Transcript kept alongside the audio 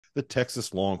the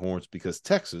Texas Longhorns because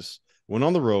Texas went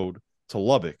on the road to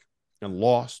Lubbock and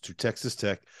lost to Texas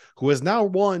Tech, who has now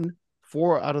won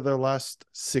 4 out of their last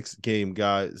 6 games,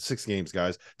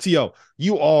 guys. T.O.,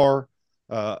 you are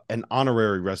an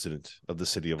honorary resident of the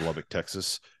city of Lubbock,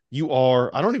 Texas. You are,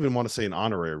 I don't even want to say an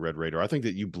honorary Red Raider. I think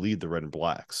that you bleed the red and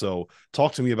black. So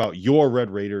talk to me about your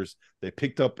Red Raiders. They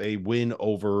picked up a win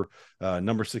over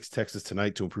number 6 Texas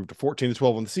tonight to improve to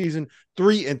 14-12 on the season.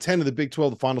 3-10 of the Big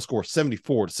 12. The final score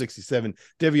 74-67.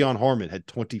 Devion Harmon had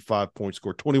 25 points,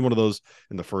 scored 21 of those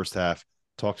in the first half.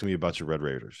 Talk to me about your Red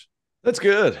Raiders. That's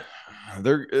good.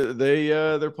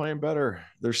 They're playing better.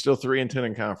 They're still 3-10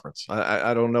 in conference.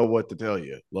 I don't know what to tell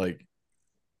you. Like,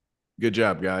 good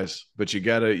job, guys. But you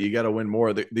gotta win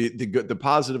more. The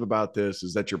positive about this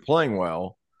is that you're playing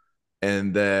well,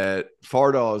 and that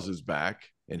Fardaws is back,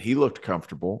 and he looked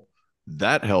comfortable.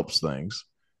 That helps things.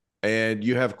 And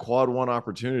you have quad one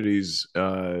opportunities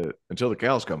until the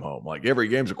cows come home. Like, every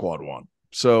game's a quad one.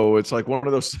 So it's like one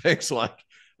of those things.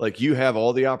 Like you have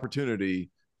all the opportunity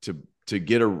to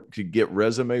get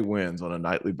resume wins on a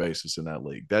nightly basis in that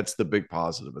league. That's the big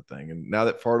positive of thing. And now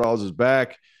that Fardaws is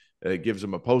back, it gives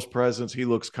him a post presence. He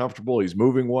looks comfortable. He's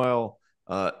moving well.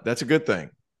 That's a good thing.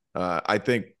 I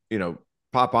think,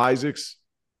 Pop Isaacs,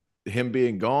 him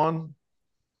being gone,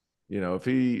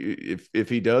 if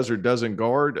he does or doesn't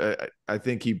guard, I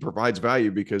think he provides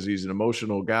value because he's an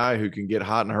emotional guy who can get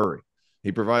hot in a hurry.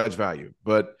 He provides value,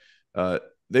 but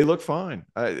they look fine.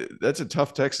 That's a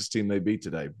tough Texas team they beat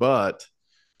today, but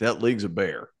that league's a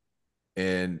bear.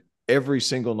 And every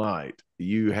single night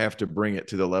you have to bring it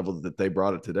to the level that they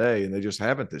brought it today, and they just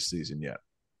haven't this season yet.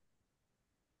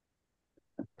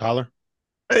 Tyler?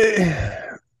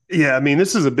 Yeah, I mean,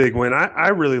 this is a big win. I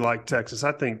really like Texas.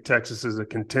 I think Texas is a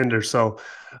contender. So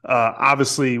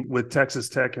obviously with Texas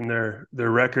Tech and their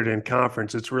record in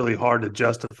conference, it's really hard to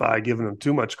justify giving them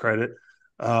too much credit.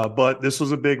 But this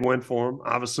was a big win for them.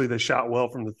 Obviously, they shot well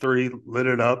from the three, lit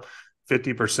it up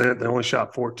 50%. They only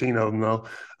shot 14 of them, though.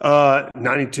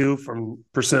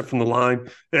 92% from the line.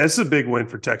 Yeah, this is a big win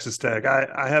for Texas Tech.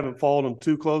 I haven't followed them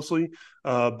too closely,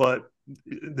 but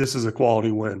this is a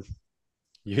quality win.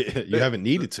 You haven't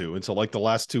needed to until like the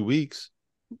last 2 weeks.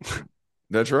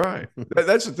 That's right.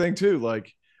 That's the thing too.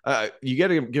 Like, you got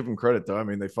to give them credit though. I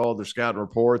mean, they followed their scouting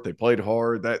report. They played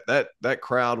hard. That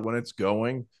crowd, when it's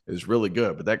going, is really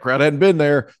good. But that crowd hadn't been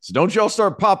there, so don't y'all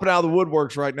start popping out of the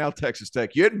woodworks right now, Texas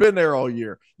Tech. You hadn't been there all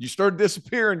year. You started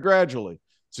disappearing gradually,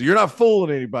 so you're not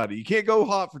fooling anybody. You can't go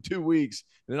hot for 2 weeks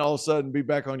and then all of a sudden be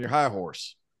back on your high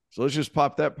horse. So let's just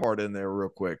pop that part in there real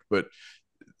quick. But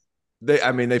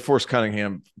they forced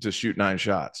Cunningham to shoot 9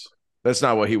 shots. That's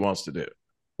not what he wants to do.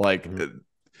 Like,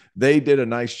 they did a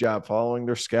nice job following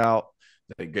their scout.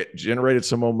 They generated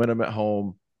some momentum at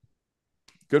home.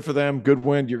 Good for them. Good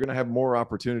win. You're going to have more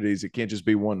opportunities. It can't just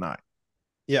be one night.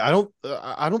 Yeah,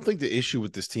 I don't think the issue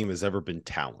with this team has ever been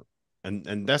talent,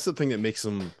 and that's the thing that makes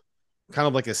them kind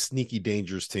of like a sneaky,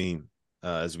 dangerous team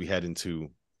as we head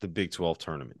into the Big 12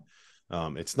 tournament.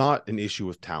 It's not an issue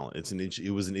of talent.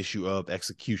 It was an issue of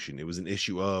execution. It was an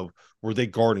issue of, were they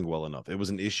guarding well enough? It was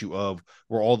an issue of,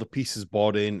 were all the pieces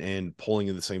bought in and pulling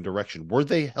in the same direction? Were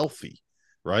they healthy?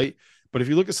 Right. But if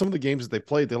you look at some of the games that they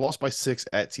played, they lost by 6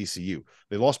 at TCU.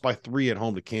 They lost by 3 at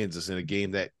home to Kansas in a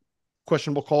game that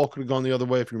questionable call could have gone the other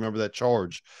way. If you remember that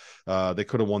charge, they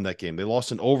could have won that game. They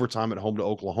lost in overtime at home to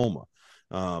Oklahoma.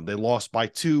 They lost by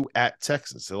 2 at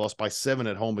Texas. They lost by 7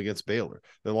 at home against Baylor.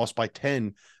 They lost by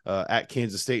 10 at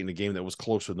Kansas State in a game that was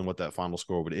closer than what that final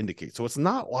score would indicate. So it's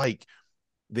not like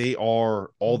they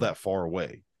are all that far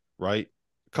away, right?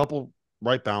 A couple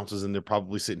right bounces, and they're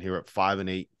probably sitting here at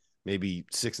 5-8, maybe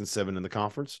 6-7 in the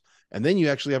conference. And then you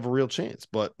actually have a real chance.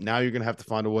 But now you're going to have to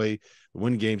find a way to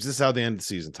win games. This is how they end the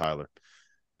season, Tyler.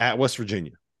 At West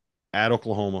Virginia, at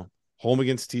Oklahoma, home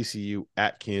against TCU,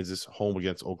 at Kansas, home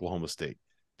against Oklahoma State.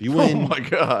 If you win, oh my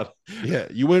God. Yeah,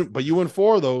 you win, but you win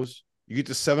 4 of those, you get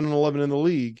to 7-11 in the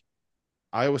league.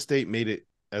 Iowa State made it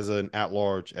as an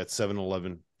at-large at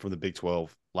 7-11 from the Big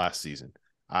 12 last season.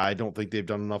 I don't think they've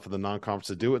done enough of the non-conference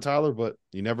to do it, Tyler, but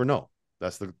you never know.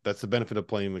 That's the benefit of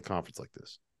playing in the conference like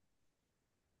this.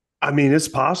 I mean, it's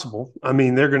possible. I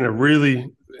mean, they're going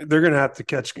to have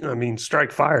to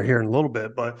strike fire here in a little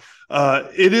bit, but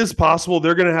it is possible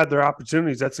they're going to have their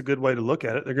opportunities. That's a good way to look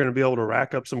at it. They're going to be able to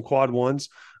rack up some quad ones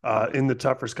in the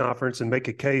toughest conference and make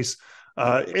a case.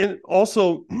 And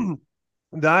also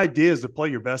the idea is to play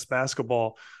your best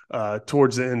basketball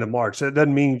towards the end of March. That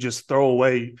doesn't mean you just throw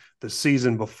away the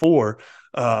season before,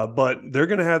 but they're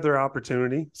going to have their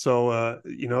opportunity. So,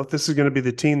 if this is going to be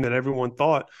the team that everyone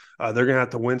thought, they're going to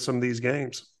have to win some of these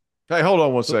games. Hey, hold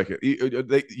on one second.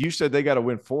 You said they got to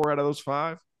win 4 out of those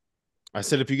 5? I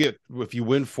said if you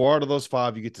win 4 out of those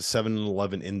 5, you get to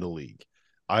 7-11 in the league.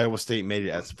 Iowa State made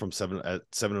it from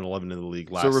 7-11 in the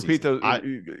league last So repeat season.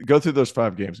 those. Go through those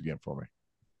 5 games again for me.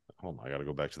 Hold on, I got to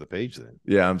go back to the page then.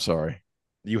 Yeah, I'm sorry.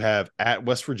 You have at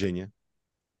West Virginia,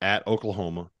 at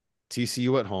Oklahoma,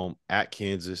 TCU at home, at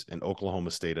Kansas, and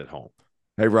Oklahoma State at home.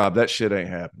 Hey, Rob, that shit ain't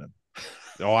happening.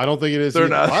 Oh, I don't think it is. They're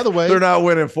not. By the way, they're not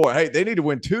winning 4. Hey, they need to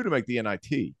win 2 to make the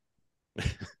NIT.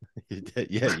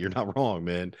 Yeah, you're not wrong,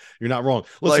 man. You're not wrong.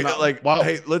 Listen,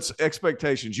 Hey, let's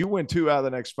expectations. You win 2 out of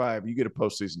the next 5, you get a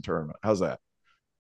postseason tournament. How's that?